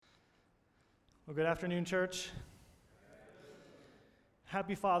Well, good afternoon, church.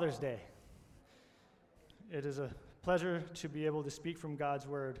 Happy Father's Day. It is a pleasure to be able to speak from God's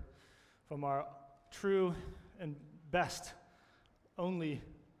Word, from our true and best, only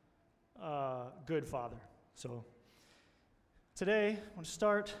good Father. So today, I want to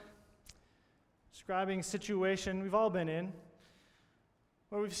start describing a situation we've all been in,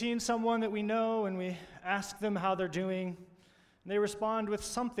 where we've seen someone that we know and we ask them how they're doing, and they respond with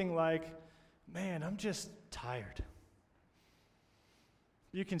something like, "Man, I'm just tired."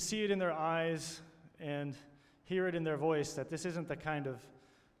 You can see it in their eyes and hear it in their voice that this isn't the kind of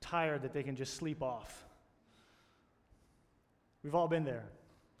tired that they can just sleep off. We've all been there.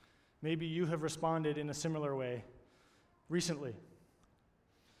 Maybe you have responded in a similar way recently.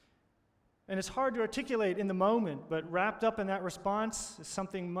 And it's hard to articulate in the moment, but wrapped up in that response is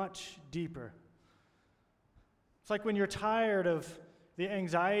something much deeper. It's like when you're tired of the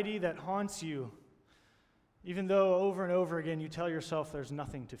anxiety that haunts you, even though over and over again you tell yourself there's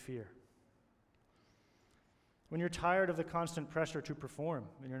nothing to fear. When you're tired of the constant pressure to perform,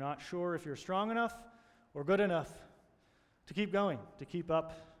 and you're not sure if you're strong enough or good enough to keep going, to keep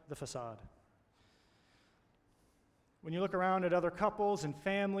up the facade. When you look around at other couples and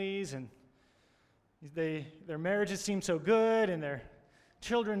families, and their marriages seem so good, and their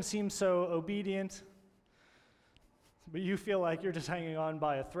children seem so obedient, but you feel like you're just hanging on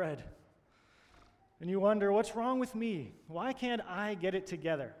by a thread. And you wonder, what's wrong with me? Why can't I get it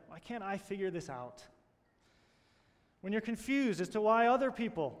together? Why can't I figure this out? When you're confused as to why other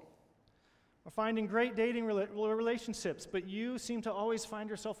people are finding great dating relationships, but you seem to always find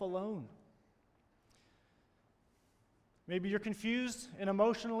yourself alone. Maybe you're confused and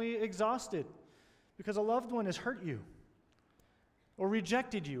emotionally exhausted because a loved one has hurt you, or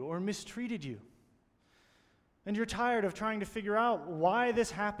rejected you, or mistreated you. And you're tired of trying to figure out why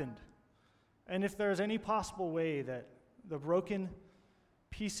this happened, and if there's any possible way that the broken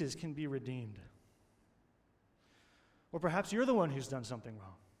pieces can be redeemed. Or perhaps you're the one who's done something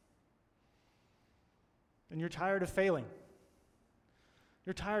wrong. And you're tired of failing.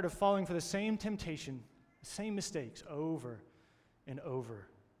 You're tired of falling for the same temptation, the same mistakes over and over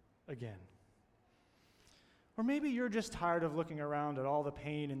again. Or maybe you're just tired of looking around at all the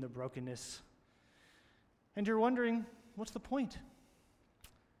pain and the brokenness, and you're wondering, what's the point?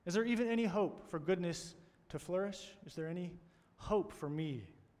 Is there even any hope for goodness to flourish? Is there any hope for me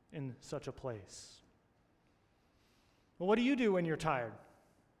in such a place? Well, what do you do when you're tired?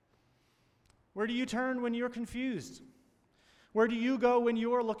 Where do you turn when you're confused? Where do you go when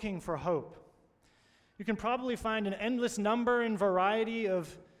you're looking for hope? You can probably find an endless number and variety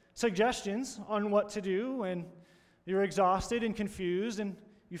of suggestions on what to do when you're exhausted and confused and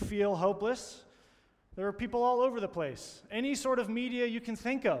you feel hopeless. There are people all over the place. Any sort of media you can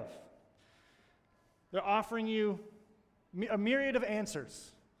think of. They're offering you a myriad of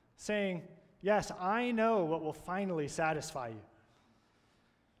answers, saying, "Yes, I know what will finally satisfy you."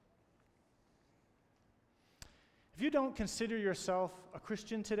 If you don't consider yourself a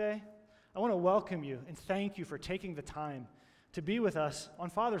Christian today, I want to welcome you and thank you for taking the time to be with us on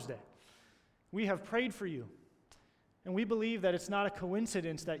Father's Day. We have prayed for you, and we believe that it's not a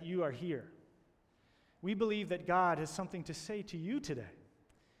coincidence that you are here. We believe that God has something to say to you today.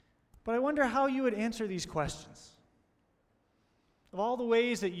 But I wonder how you would answer these questions. Of all the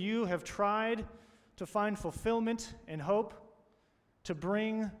ways that you have tried to find fulfillment and hope, to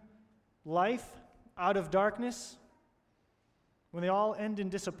bring life out of darkness, when they all end in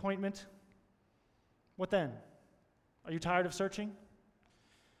disappointment, what then? Are you tired of searching?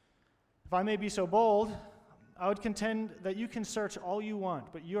 If I may be so bold, I would contend that you can search all you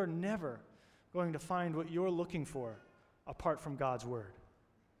want, but you are never going to find what you're looking for apart from God's Word.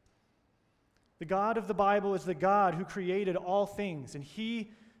 The God of the Bible is the God who created all things, and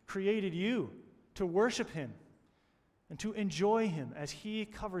He created you to worship Him and to enjoy Him as He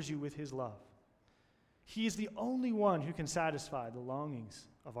covers you with His love. He is the only one who can satisfy the longings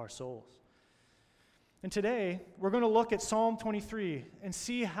of our souls. And today, we're going to look at Psalm 23 and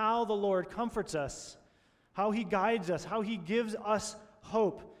see how the Lord comforts us, how He guides us, how He gives us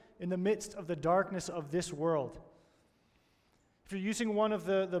hope in the midst of the darkness of this world. If you're using one of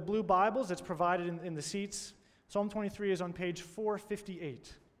the blue Bibles that's provided in the seats, Psalm 23 is on page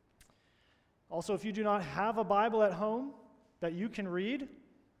 458. Also, if you do not have a Bible at home that you can read,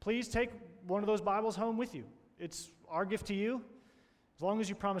 please take one of those Bibles home with you. It's our gift to you, as long as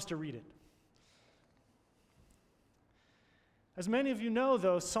you promise to read it. As many of you know,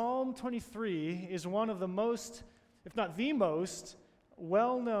 though, Psalm 23 is one of the most, if not the most,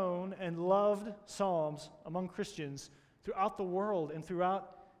 well-known and loved psalms among Christians throughout the world and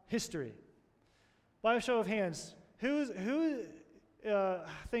throughout history. By a show of hands, who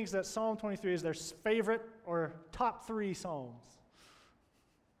thinks that Psalm 23 is their favorite or top 3 psalms?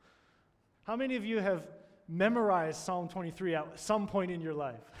 How many of you have memorized Psalm 23 at some point in your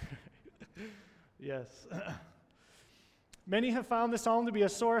life? Yes. Many have found this psalm to be a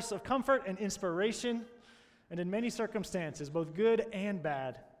source of comfort and inspiration, and in many circumstances, both good and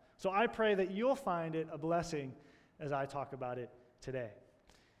bad. So I pray that you'll find it a blessing as I talk about it today.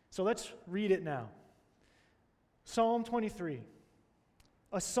 So let's read it now. Psalm 23,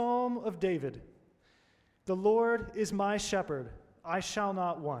 a psalm of David. The Lord is my shepherd, I shall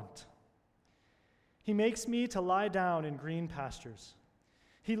not want. He makes me to lie down in green pastures.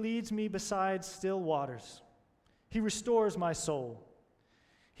 He leads me beside still waters. He restores my soul.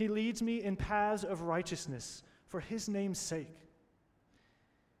 He leads me in paths of righteousness for his name's sake.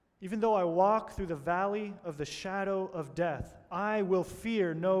 Even though I walk through the valley of the shadow of death, I will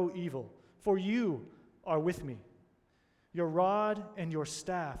fear no evil, for you are with me. Your rod and your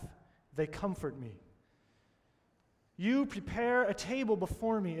staff, they comfort me. You prepare a table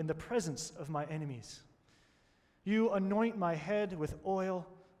before me in the presence of my enemies. You anoint my head with oil,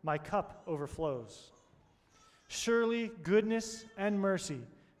 my cup overflows. Surely goodness and mercy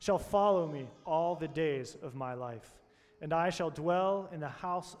shall follow me all the days of my life, and I shall dwell in the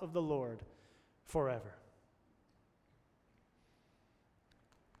house of the Lord forever.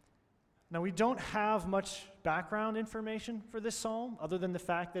 Now, we don't have much background information for this psalm other than the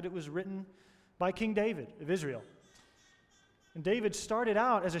fact that it was written by King David of Israel. And David started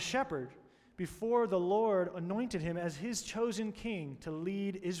out as a shepherd before the Lord anointed him as his chosen king to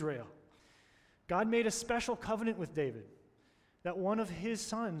lead Israel. God made a special covenant with David that one of his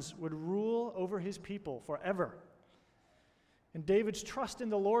sons would rule over his people forever. And David's trust in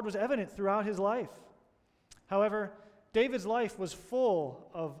the Lord was evident throughout his life. However, David's life was full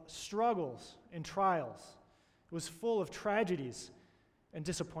of struggles and trials. It was full of tragedies and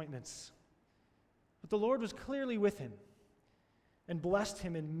disappointments. But the Lord was clearly with him and blessed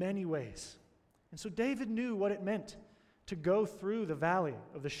him in many ways. And so David knew what it meant to go through the valley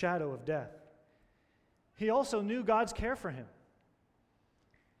of the shadow of death. He also knew God's care for him.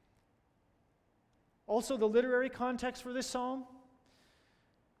 Also, the literary context for this psalm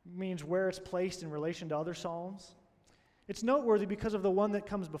means where it's placed in relation to other psalms. It's noteworthy because of the one that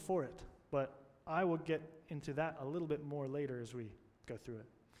comes before it, but I will get into that a little bit more later as we go through it.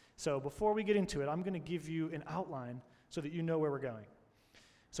 So before we get into it, I'm going to give you an outline so that you know where we're going.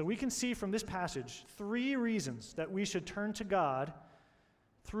 So we can see from this passage 3 reasons that we should turn to God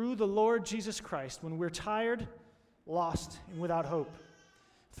through the Lord Jesus Christ when we're tired, lost, and without hope.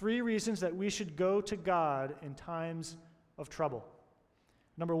 3 reasons that we should go to God in times of trouble.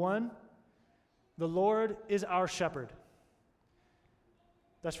 Number 1, the Lord is our shepherd.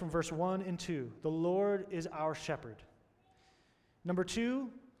 That's from verse 1 and 2. The Lord is our shepherd. Number 2,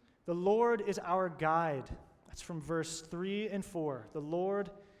 the Lord is our guide. That's from verse 3 and 4. The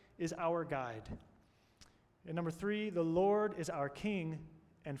Lord is our guide. And number 3, the Lord is our king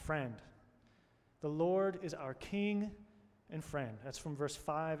and friend. The Lord is our king and friend. That's from verse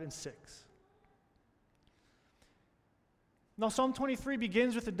 5 and 6. Now, Psalm 23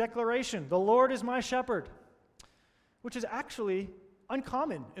 begins with a declaration, the Lord is my shepherd, which is actually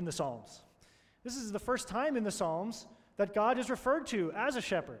uncommon in the Psalms. This is the first time in the Psalms that God is referred to as a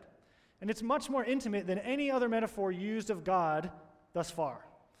shepherd, and it's much more intimate than any other metaphor used of God thus far.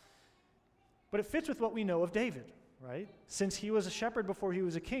 But it fits with what we know of David, right? Since he was a shepherd before he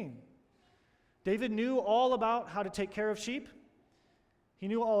was a king. David knew all about how to take care of sheep. He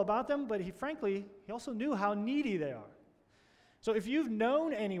knew all about them, but he also knew how needy they are. So if you've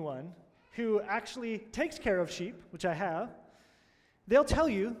known anyone who actually takes care of sheep, which I have, they'll tell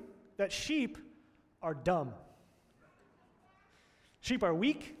you that sheep are dumb. Sheep are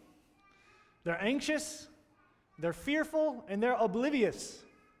weak, they're anxious, they're fearful, and they're oblivious.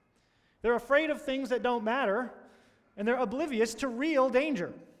 They're afraid of things that don't matter, and they're oblivious to real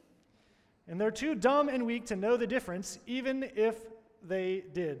danger. And they're too dumb and weak to know the difference, even if they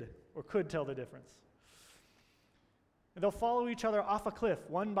did or could tell the difference. And they'll follow each other off a cliff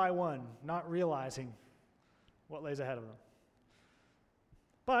one by one, not realizing what lays ahead of them.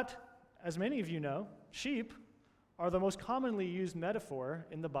 But, as many of you know, sheep are the most commonly used metaphor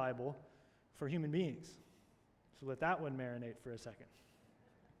in the Bible for human beings. So let that one marinate for a second.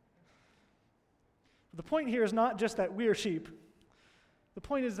 The point here is not just that we are sheep. The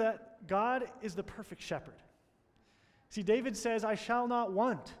point is that God is the perfect shepherd. See, David says, I shall not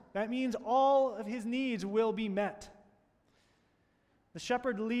want. That means all of his needs will be met. The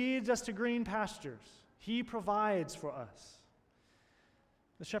shepherd leads us to green pastures. He provides for us.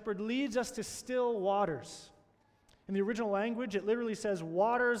 The shepherd leads us to still waters. In the original language, it literally says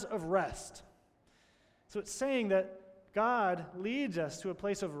waters of rest. So it's saying that God leads us to a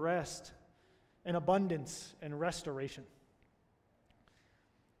place of rest and abundance and restoration.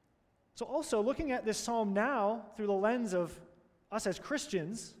 So also, looking at this psalm now through the lens of us as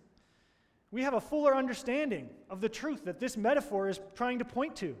Christians, we have a fuller understanding of the truth that this metaphor is trying to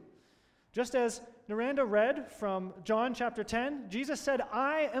point to. Just as Naranda read from John chapter 10, Jesus said,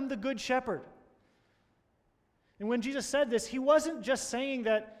 "I am the good shepherd." And when Jesus said this, he wasn't just saying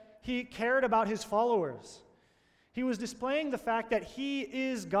that he cared about his followers. He was displaying the fact that he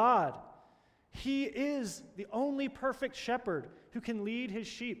is God. He is the only perfect shepherd who can lead his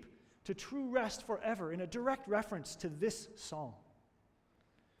sheep to true rest forever, in a direct reference to this psalm.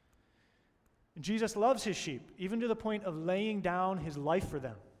 And Jesus loves his sheep, even to the point of laying down his life for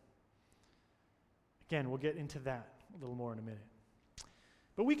them. Again, we'll get into that a little more in a minute.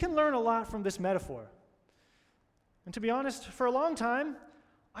 But we can learn a lot from this metaphor. And to be honest, for a long time,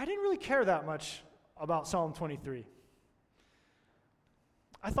 I didn't really care that much about Psalm 23.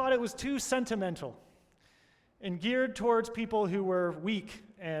 I thought it was too sentimental and geared towards people who were weak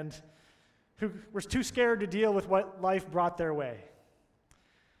and who were too scared to deal with what life brought their way.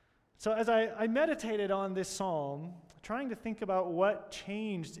 So as I meditated on this psalm, trying to think about what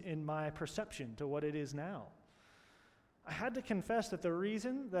changed in my perception to what it is now, I had to confess that the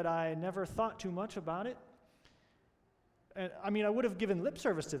reason that I never thought too much about it, and I would have given lip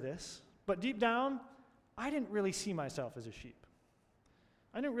service to this, but deep down, I didn't really see myself as a sheep.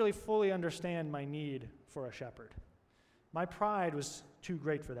 I didn't really fully understand my need for a shepherd. My pride was too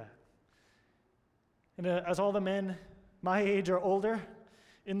great for that. And as all the men my age or older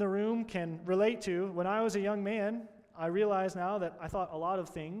in the room can relate to, when I was a young man, I realize now that I thought a lot of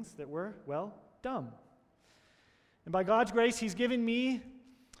things that were, dumb. And by God's grace, he's given me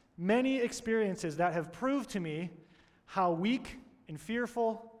many experiences that have proved to me how weak and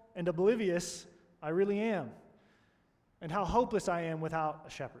fearful and oblivious I really am, and how hopeless I am without a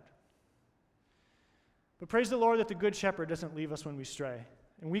shepherd. But praise the Lord that the Good Shepherd doesn't leave us when we stray,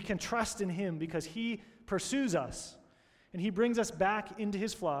 and we can trust in him because he pursues us, and he brings us back into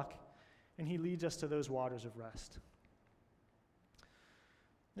his flock, and he leads us to those waters of rest.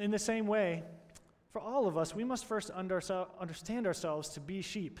 In the same way, for all of us, we must first understand ourselves to be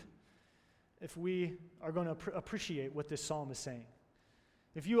sheep if we are going to appreciate what this psalm is saying.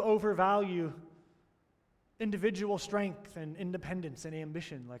 If you overvalue individual strength and independence and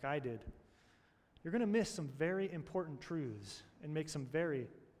ambition like I did, you're going to miss some very important truths and make some very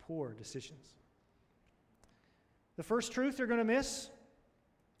poor decisions. The first truth you're going to miss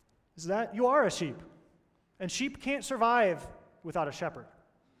is that you are a sheep, and sheep can't survive without a shepherd.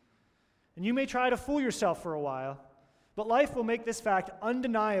 And you may try to fool yourself for a while, but life will make this fact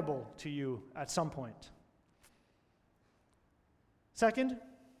undeniable to you at some point. Second,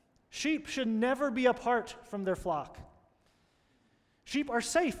 sheep should never be apart from their flock. Sheep are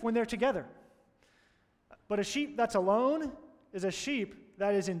safe when they're together. But a sheep that's alone is a sheep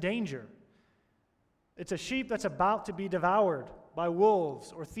that is in danger. It's a sheep that's about to be devoured by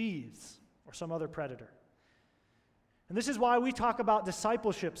wolves or thieves or some other predator. And this is why we talk about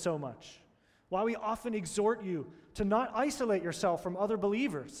discipleship so much, why we often exhort you to not isolate yourself from other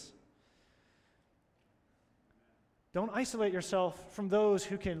believers. Don't isolate yourself from those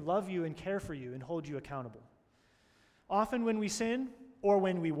who can love you and care for you and hold you accountable. Often when we sin, or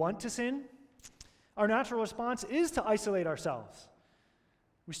when we want to sin, our natural response is to isolate ourselves.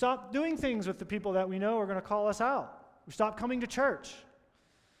 We stop doing things with the people that we know are going to call us out. We stop coming to church.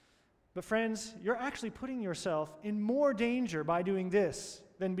 But friends, you're actually putting yourself in more danger by doing this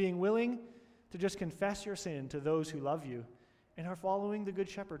than being willing to just confess your sin to those who love you and are following the Good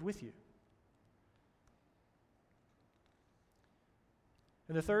Shepherd with you.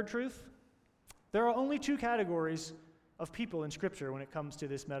 And the third truth, there are only two categories of people in Scripture when it comes to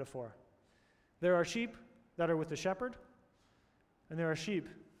this metaphor. There are sheep that are with the shepherd, and there are sheep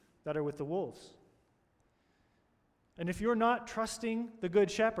that are with the wolves. And if you're not trusting the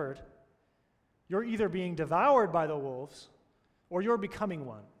Good Shepherd, you're either being devoured by the wolves or you're becoming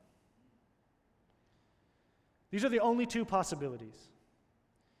one. These are the only two possibilities.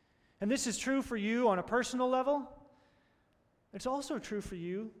 And this is true for you on a personal level. It's also true for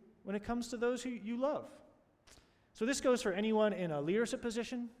you when it comes to those who you love. So this goes for anyone in a leadership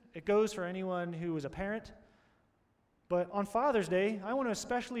position. It goes for anyone who is a parent. But on Father's Day, I want to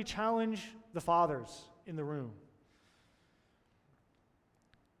especially challenge the fathers in the room.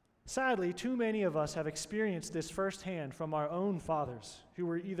 Sadly, too many of us have experienced this firsthand from our own fathers, who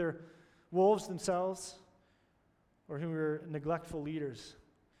were either wolves themselves or who were neglectful leaders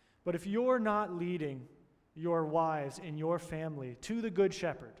But if you're not leading your wives and your family to the Good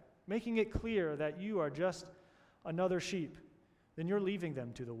Shepherd, making it clear that you are just another sheep, then you're leaving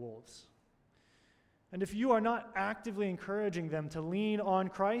them to the wolves. And if you are not actively encouraging them to lean on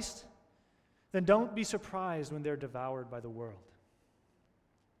Christ, then don't be surprised when they're devoured by the world.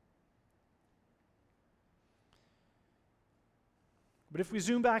 But if we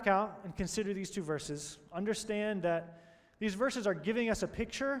zoom back out and consider these two verses, understand that these verses are giving us a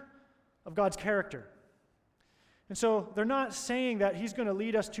picture of God's character. And so they're not saying that He's going to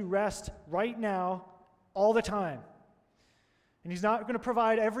lead us to rest right now, all the time. And He's not going to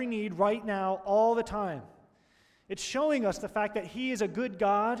provide every need right now, all the time. It's showing us the fact that He is a good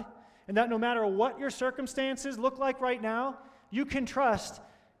God, and that no matter what your circumstances look like right now, you can trust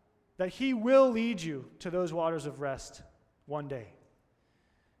that He will lead you to those waters of rest one day.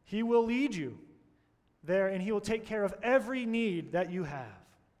 He will lead you there, and He will take care of every need that you have.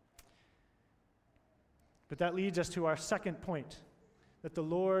 But that leads us to our second point, that the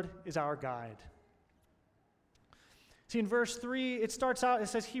Lord is our guide. See, in verse 3, it starts out, it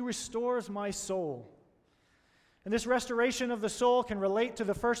says, He restores my soul. And this restoration of the soul can relate to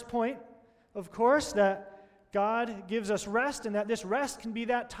the first point, of course, that God gives us rest, and that this rest can be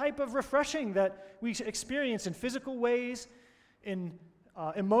that type of refreshing that we experience in physical ways, in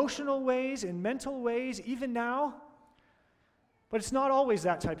emotional ways, in mental ways, even now. But it's not always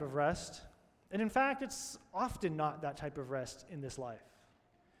that type of rest. And in fact, it's often not that type of rest in this life.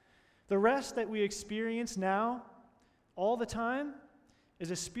 The rest that we experience now, all the time,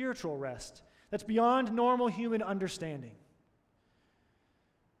 is a spiritual rest that's beyond normal human understanding.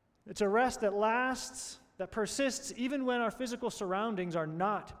 It's a rest that lasts, that persists, even when our physical surroundings are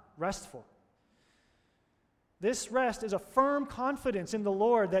not restful. This rest is a firm confidence in the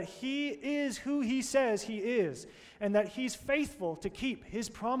Lord that He is who He says He is, and that He's faithful to keep His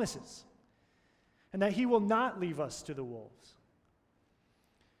promises, and that He will not leave us to the wolves.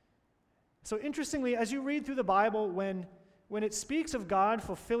 So interestingly, as you read through the Bible, when it speaks of God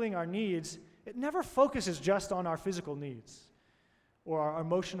fulfilling our needs, it never focuses just on our physical needs or our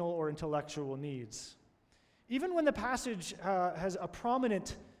emotional or intellectual needs. Even when the passage has a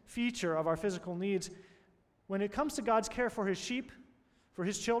prominent feature of our physical needs, when it comes to God's care for His sheep, for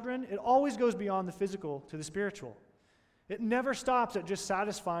His children, it always goes beyond the physical to the spiritual. It never stops at just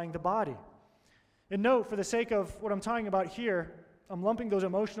satisfying the body. And note, for the sake of what I'm talking about here, I'm lumping those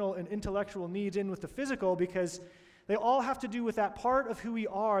emotional and intellectual needs in with the physical because they all have to do with that part of who we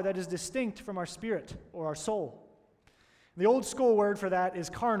are that is distinct from our spirit or our soul. The old school word for that is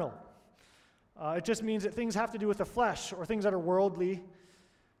carnal. It just means that things have to do with the flesh or things that are worldly.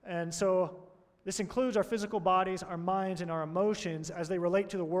 And so this includes our physical bodies, our minds, and our emotions as they relate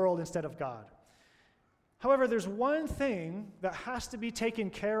to the world instead of God. However, there's one thing that has to be taken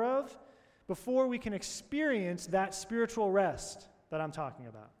care of before we can experience that spiritual rest that I'm talking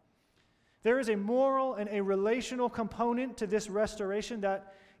about. There is a moral and a relational component to this restoration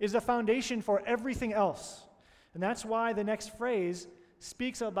that is the foundation for everything else. And that's why the next phrase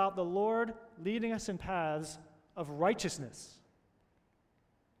speaks about the Lord leading us in paths of righteousness.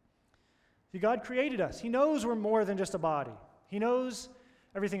 See, God created us. He knows we're more than just a body. He knows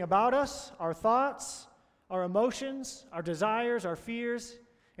everything about us, our thoughts, our emotions, our desires, our fears,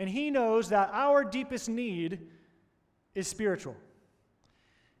 and He knows that our deepest need is spiritual.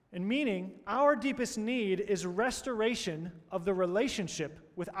 And meaning, our deepest need is restoration of the relationship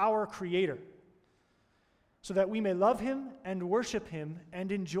with our Creator, so that we may love Him and worship Him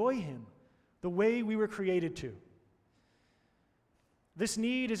and enjoy Him the way we were created to. This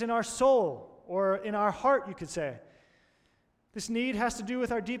need is in our soul, or in our heart, you could say. This need has to do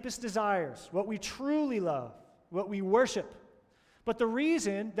with our deepest desires, what we truly love, what we worship. But the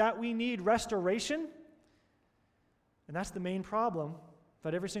reason that we need restoration, and that's the main problem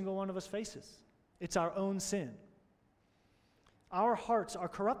that every single one of us faces, it's our own sin. Our hearts are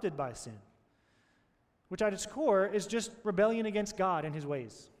corrupted by sin, which at its core is just rebellion against God and His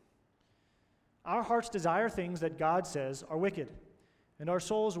ways. Our hearts desire things that God says are wicked, and our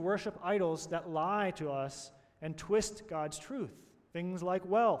souls worship idols that lie to us and twist God's truth, things like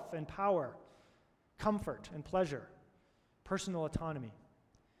wealth and power, comfort and pleasure, personal autonomy.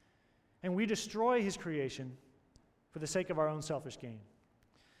 And we destroy His creation for the sake of our own selfish gain.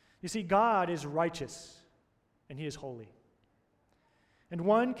 You see, God is righteous, and He is holy. And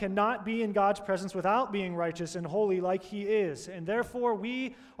one cannot be in God's presence without being righteous and holy like He is. And therefore,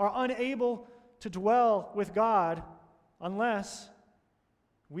 we are unable to dwell with God unless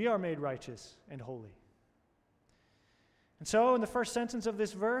we are made righteous and holy. And so, in the first sentence of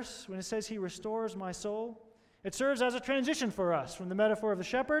this verse, when it says He restores my soul, It serves as a transition for us from the metaphor of the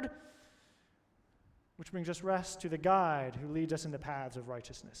shepherd, which brings us rest, to the guide who leads us in the paths of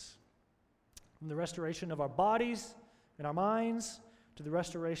righteousness. From the restoration of our bodies and our minds to the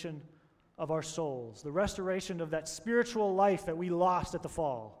restoration of our souls, the restoration of that spiritual life that we lost at the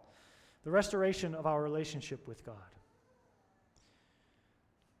fall, the restoration of our relationship with God.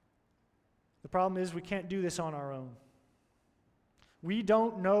 The problem is we can't do this on our own. We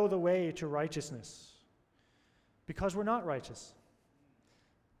don't know the way to righteousness because we're not righteous.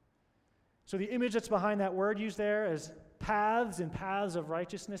 So the image that's behind that word used there is paths and paths of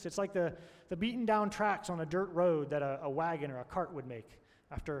righteousness. It's like the beaten down tracks on a dirt road that a wagon or a cart would make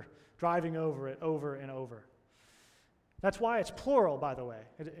after driving over it over and over. That's why it's plural, by the way.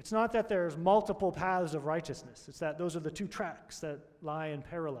 It's not that there's multiple paths of righteousness. It's that those are the two tracks that lie in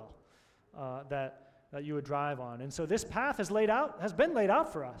parallel that you would drive on. And so this path has been laid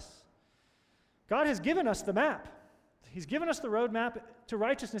out for us. God has given us the map. He's given us the roadmap to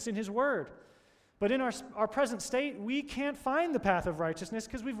righteousness in His Word. But in our present state, we can't find the path of righteousness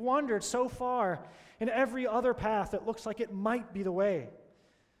because we've wandered so far in every other path that looks like it might be the way.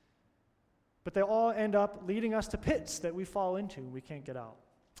 But they all end up leading us to pits that we fall into and we can't get out,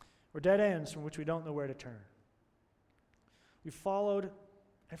 or dead ends from which we don't know where to turn. We've followed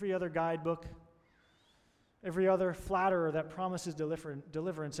every other guidebook, every other flatterer that promises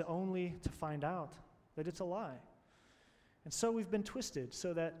deliverance, only to find out that it's a lie. And so we've been twisted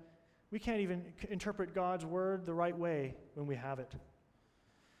so that we can't even interpret God's word the right way when we have it.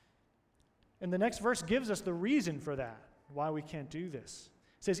 And the next verse gives us the reason for that, why we can't do this.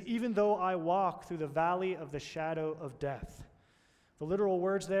 It says, even though I walk through the valley of the shadow of death. The literal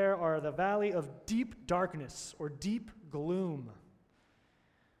words there are the valley of deep darkness or deep gloom.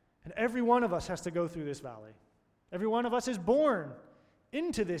 And every one of us has to go through this valley. Every one of us is born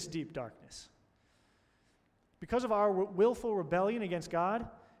into this deep darkness. Because of our willful rebellion against God,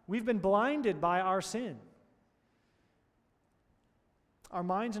 we've been blinded by our sin. Our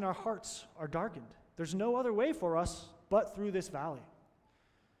minds and our hearts are darkened. There's no other way for us but through this valley.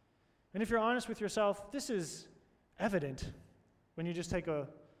 And if you're honest with yourself, this is evident when you just take a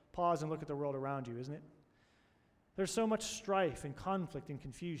pause and look at the world around you, isn't it? There's so much strife and conflict and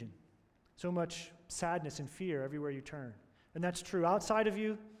confusion, so much sadness and fear everywhere you turn. And that's true outside of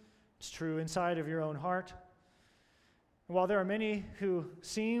you. It's true inside of your own heart. And while there are many who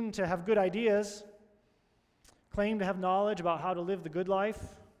seem to have good ideas, claim to have knowledge about how to live the good life,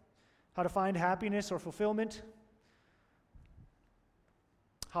 how to find happiness or fulfillment,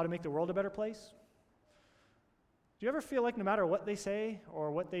 how to make the world a better place, do you ever feel like no matter what they say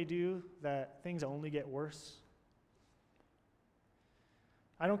or what they do, that things only get worse?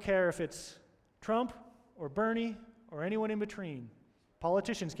 I don't care if it's Trump or Bernie or anyone in between.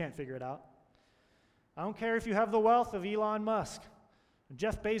 Politicians can't figure it out. I don't care if you have the wealth of Elon Musk and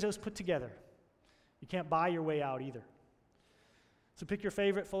Jeff Bezos put together. You can't buy your way out either. So pick your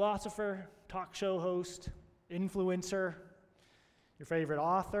favorite philosopher, talk show host, influencer, your favorite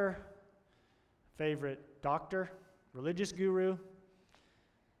author, favorite doctor, religious guru.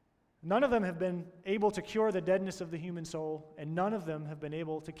 None of them have been able to cure the deadness of the human soul, and none of them have been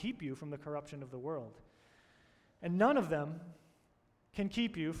able to keep you from the corruption of the world. And none of them can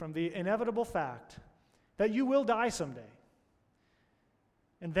keep you from the inevitable fact that you will die someday.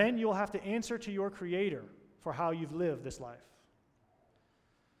 And then you'll have to answer to your Creator for how you've lived this life.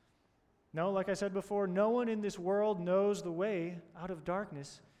 No, like I said before, no one in this world knows the way out of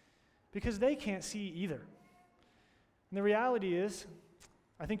darkness because they can't see either. And the reality is,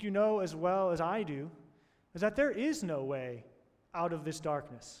 I think you know as well as I do, is that there is no way out of this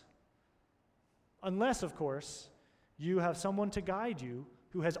darkness. Unless, of course, you have someone to guide you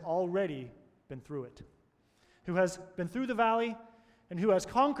who has already been through it, who has been through the valley and who has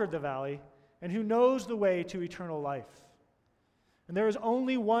conquered the valley and who knows the way to eternal life. And there is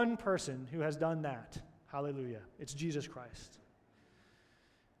only one person who has done that. Hallelujah. It's Jesus Christ.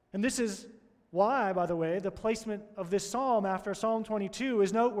 And this is why, by the way, the placement of this psalm after Psalm 22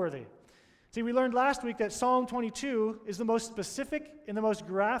 is noteworthy. See, we learned last week that Psalm 22 is the most specific and the most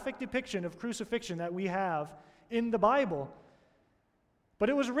graphic depiction of crucifixion that we have in the Bible. But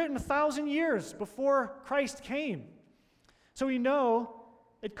it was written 1,000 years before Christ came. So we know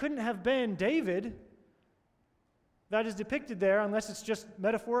it couldn't have been David that is depicted there unless it's just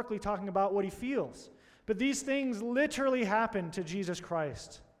metaphorically talking about what he feels. But these things literally happened to Jesus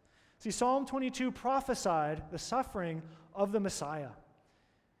Christ. See, Psalm 22 prophesied the suffering of the Messiah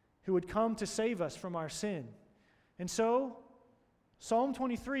who would come to save us from our sin. And so, Psalm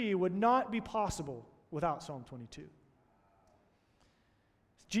 23 would not be possible without Psalm 22.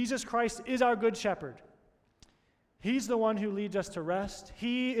 Jesus Christ is our good shepherd. He's the one who leads us to rest.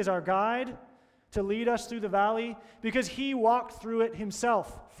 He is our guide to lead us through the valley because he walked through it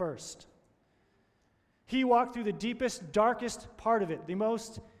himself first. He walked through the deepest, darkest part of it, the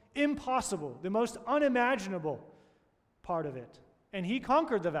most impossible, the most unimaginable part of it. And he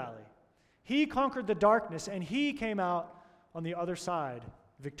conquered the valley. He conquered the darkness, and he came out on the other side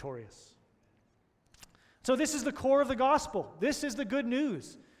victorious. So this is the core of the gospel. This is the good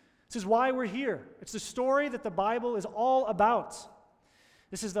news. This is why we're here. It's the story that the Bible is all about.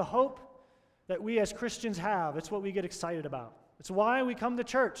 This is the hope that we as Christians have. It's what we get excited about. It's why we come to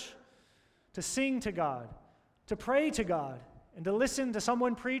church, to sing to God, to pray to God, and to listen to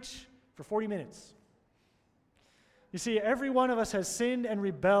someone preach for 40 minutes. You see, every one of us has sinned and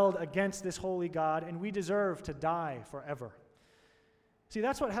rebelled against this holy God, and we deserve to die forever. See,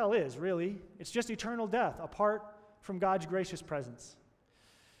 that's what hell is, really. It's just eternal death apart from God's gracious presence.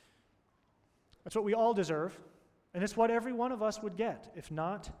 That's what we all deserve, and it's what every one of us would get, if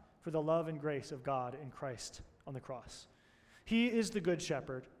not for the love and grace of God in Christ on the cross. He is the good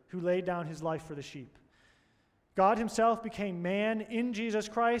shepherd who laid down his life for the sheep. God himself became man in Jesus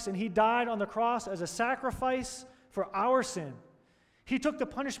Christ, and he died on the cross as a sacrifice for our sin. He took the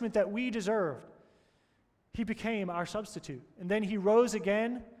punishment that we deserved. He became our substitute. And then he rose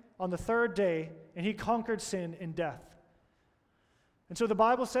again on the third day, and he conquered sin and death. And so the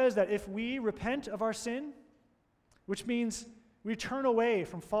Bible says that if we repent of our sin, which means we turn away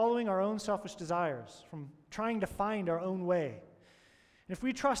from following our own selfish desires, from trying to find our own way, and if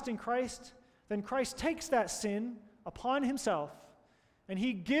we trust in Christ, then Christ takes that sin upon himself, and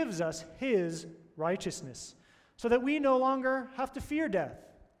he gives us his righteousness, so that we no longer have to fear death,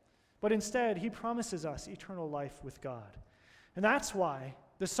 but instead he promises us eternal life with God. And that's why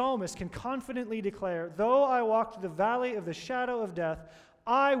the psalmist can confidently declare, "Though I walk through the valley of the shadow of death,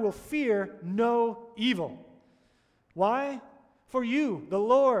 I will fear no evil." Why? For you, the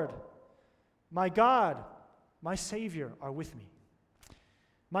Lord, my God, my Savior, are with me.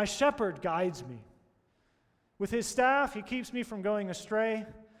 My shepherd guides me. With his staff, he keeps me from going astray.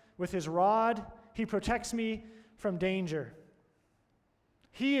 With his rod, he protects me from danger.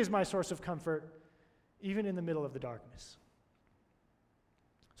 He is my source of comfort, even in the middle of the darkness.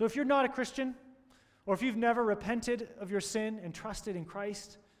 So if you're not a Christian, or if you've never repented of your sin and trusted in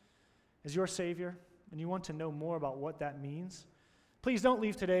Christ as your Savior, and you want to know more about what that means, please don't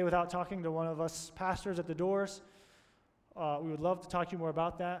leave today without talking to one of us pastors at the doors. We would love to talk to you more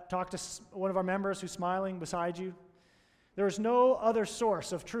about that. Talk to one of our members who's smiling beside you. There is no other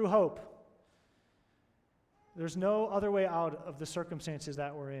source of true hope. There's no other way out of the circumstances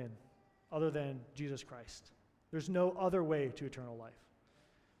that we're in other than Jesus Christ. There's no other way to eternal life.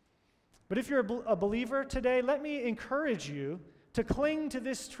 But if you're a believer today, let me encourage you to cling to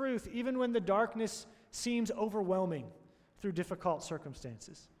this truth even when the darkness seems overwhelming through difficult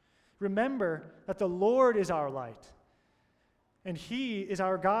circumstances. Remember that the Lord is our light, and he is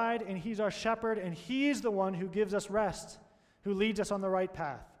our guide, and he's our shepherd, and he is the one who gives us rest, who leads us on the right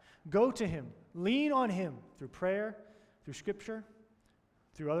path. Go to him. Lean on him through prayer, through Scripture,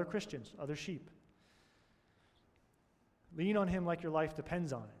 through other Christians, other sheep. Lean on him like your life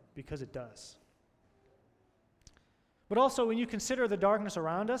depends on it, because it does. But also, when you consider the darkness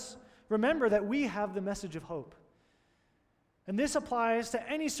around us, remember that we have the message of hope. And this applies to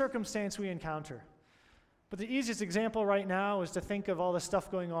any circumstance we encounter. But the easiest example right now is to think of all the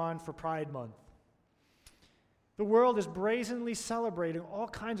stuff going on for Pride Month. The world is brazenly celebrating all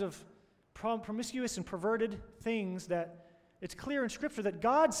kinds of promiscuous and perverted things that it's clear in Scripture that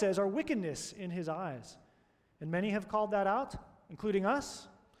God says are wickedness in his eyes. And many have called that out, including us,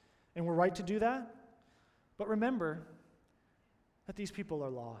 and we're right to do that. But remember that these people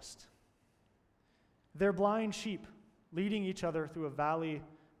are lost. They're blind sheep leading each other through a valley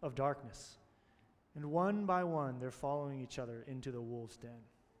of darkness. And one by one, they're following each other into the wolf's den.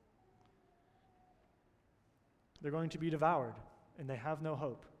 They're going to be devoured, and they have no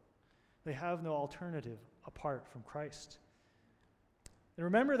hope. They have no alternative apart from Christ. And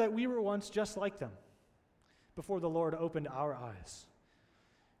remember that we were once just like them before the Lord opened our eyes.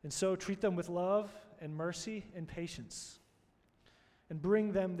 And so treat them with love and mercy and patience, and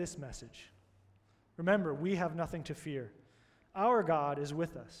bring them this message. Remember, we have nothing to fear. Our God is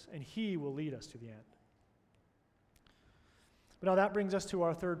with us, and he will lead us to the end. But now that brings us to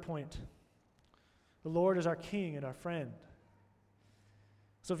our third point. The Lord is our King and our friend.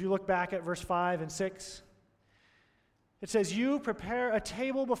 So if you look back at verse 5 and 6, it says, "You prepare a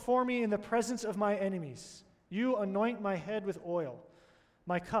table before me in the presence of my enemies. You anoint my head with oil.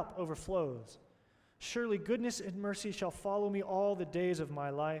 My cup overflows. Surely goodness and mercy shall follow me all the days of my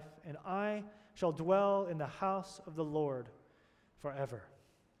life, and I shall dwell in the house of the Lord forever.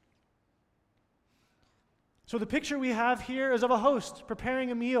 So the picture we have here is of a host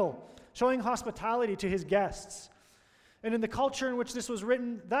preparing a meal, showing hospitality to his guests. And in the culture in which this was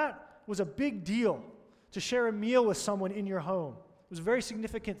written, that was a big deal, to share a meal with someone in your home. It was a very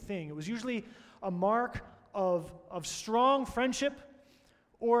significant thing. It was usually a mark of strong friendship,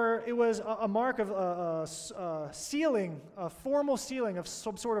 or it was a mark of a formal sealing of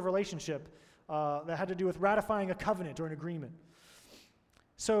some sort of relationship that had to do with ratifying a covenant or an agreement.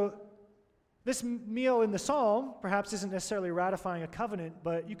 So this meal in the psalm perhaps isn't necessarily ratifying a covenant,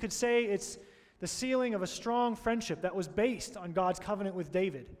 but you could say it's the sealing of a strong friendship that was based on God's covenant with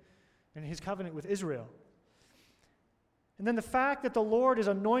David and his covenant with Israel. And then the fact that the Lord is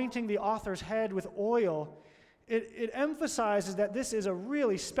anointing the author's head with oil, it emphasizes that this is a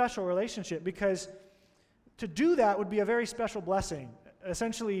really special relationship, because to do that would be a very special blessing,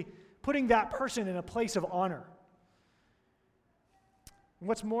 essentially putting that person in a place of honor. And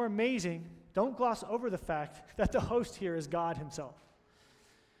what's more amazing, don't gloss over the fact that the host here is God himself.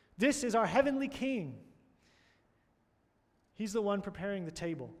 This is our heavenly King. He's the one preparing the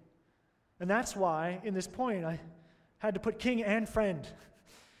table. And that's why, in this point, I had to put king and friend.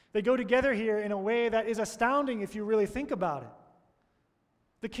 They go together here in a way that is astounding if you really think about it.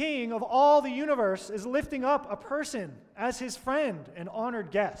 The king of all the universe is lifting up a person as his friend and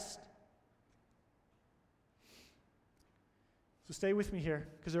honored guest. So stay with me here,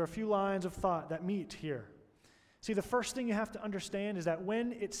 because there are a few lines of thought that meet here. See, the first thing you have to understand is that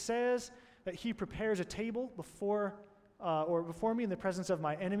when it says that he prepares a table before me in the presence of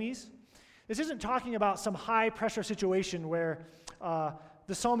my enemies, this isn't talking about some high-pressure situation where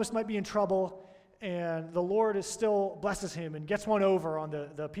the psalmist might be in trouble and the Lord still blesses him and gets one over on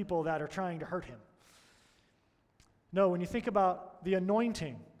the people that are trying to hurt him. No, when you think about the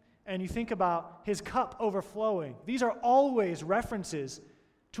anointing and you think about his cup overflowing, these are always references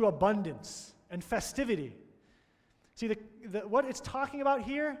to abundance and festivity. See, what it's talking about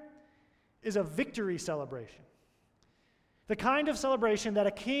here is a victory celebration. The kind of celebration that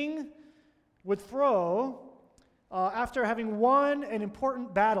a king would throw after having won an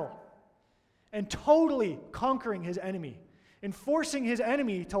important battle and totally conquering his enemy and forcing his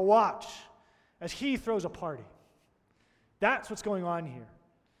enemy to watch as he throws a party. That's what's going on here.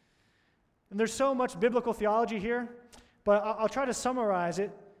 And there's so much biblical theology here, but I'll try to summarize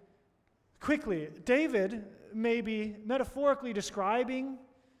it quickly. David may be metaphorically describing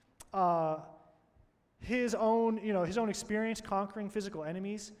his own experience conquering physical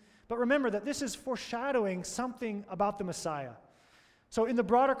enemies. But remember that this is foreshadowing something about the Messiah. So in the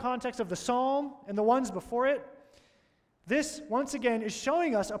broader context of the psalm and the ones before it, this, once again, is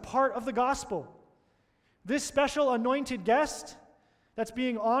showing us a part of the gospel. This special anointed guest that's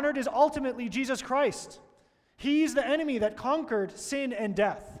being honored is ultimately Jesus Christ. He's the enemy that conquered sin and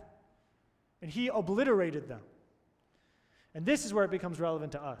death, and he obliterated them. And this is where it becomes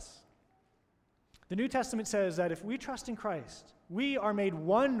relevant to us. The New Testament says that if we trust in Christ, we are made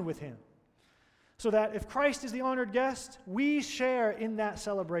one with him. So that if Christ is the honored guest, we share in that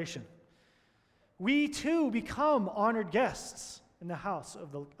celebration. We too become honored guests in the house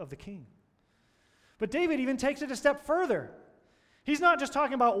of the King. But David even takes it a step further. He's not just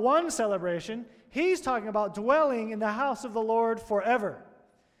talking about one celebration, he's talking about dwelling in the house of the Lord forever.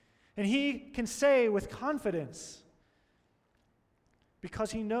 And he can say with confidence,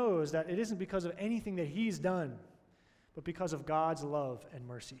 because he knows that it isn't because of anything that he's done, but because of God's love and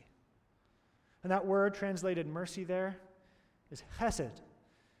mercy. And that word translated mercy there is hesed.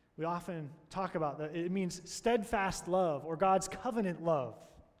 We often talk about that. It means steadfast love or God's covenant love.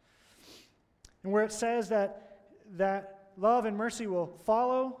 And where it says that love and mercy will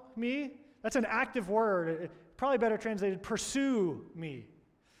follow me, that's an active word. Probably better translated, pursue me.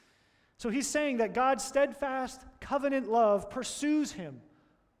 So he's saying that God's steadfast covenant love pursues him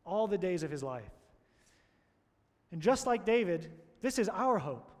all the days of his life. And just like David, this is our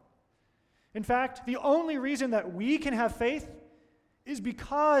hope. In fact, the only reason that we can have faith is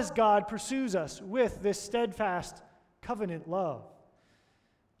because God pursues us with this steadfast covenant love.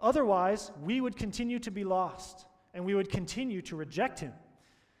 Otherwise, we would continue to be lost, and we would continue to reject him.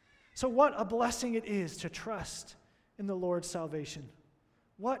 So what a blessing it is to trust in the Lord's salvation.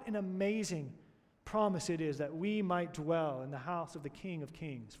 What an amazing promise it is that we might dwell in the house of the King of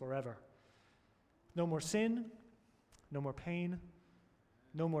Kings forever. No more sin, no more pain,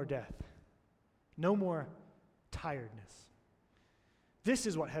 no more death, no more tiredness. This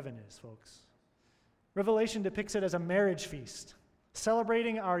is what heaven is, folks. Revelation depicts it as a marriage feast,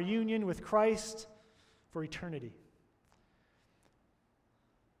 celebrating our union with Christ for eternity.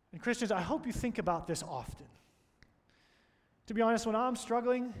 And Christians, I hope you think about this often. To be honest, when I'm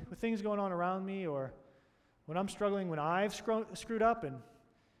struggling with things going on around me, or when I'm struggling when I've screwed up and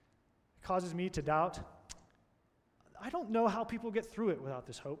it causes me to doubt, I don't know how people get through it without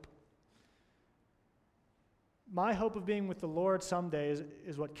this hope. My hope of being with the Lord someday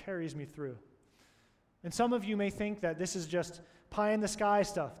is what carries me through. And some of you may think that this is just pie-in-the-sky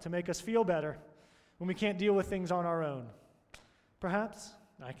stuff to make us feel better when we can't deal with things on our own. Perhaps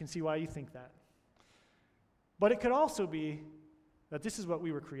I can see why you think that. But it could also be that this is what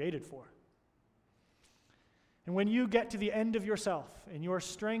we were created for. And when you get to the end of yourself and your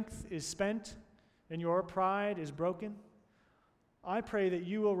strength is spent and your pride is broken, I pray that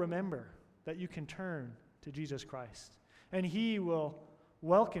you will remember that you can turn to Jesus Christ. And he will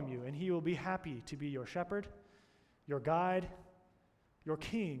welcome you, and he will be happy to be your shepherd, your guide, your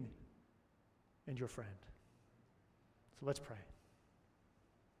king, and your friend. So let's pray.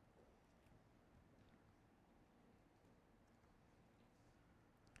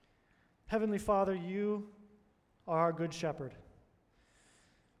 Heavenly Father, you are our good shepherd.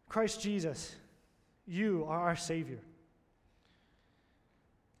 Christ Jesus, you are our Savior.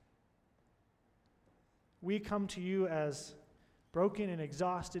 We come to you as broken and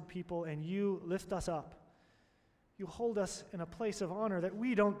exhausted people, and you lift us up. You hold us in a place of honor that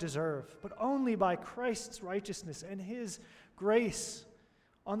we don't deserve, but only by Christ's righteousness and his grace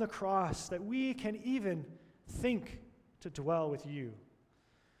on the cross that we can even think to dwell with you.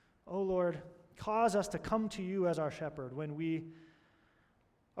 Oh Lord, cause us to come to you as our shepherd when we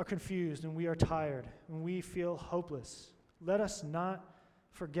are confused and we are tired and we feel hopeless. Let us not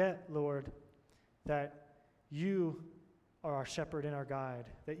forget, Lord, that you are our shepherd and our guide,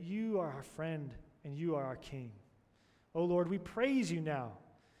 that you are our friend and you are our king. Oh Lord, we praise you now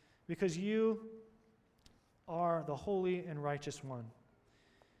because you are the holy and righteous one.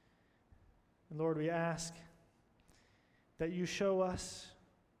 And Lord, we ask that you show us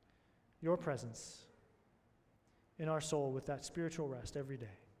your presence in our soul with that spiritual rest every day.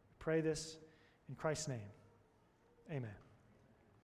 We pray this in Christ's name. Amen.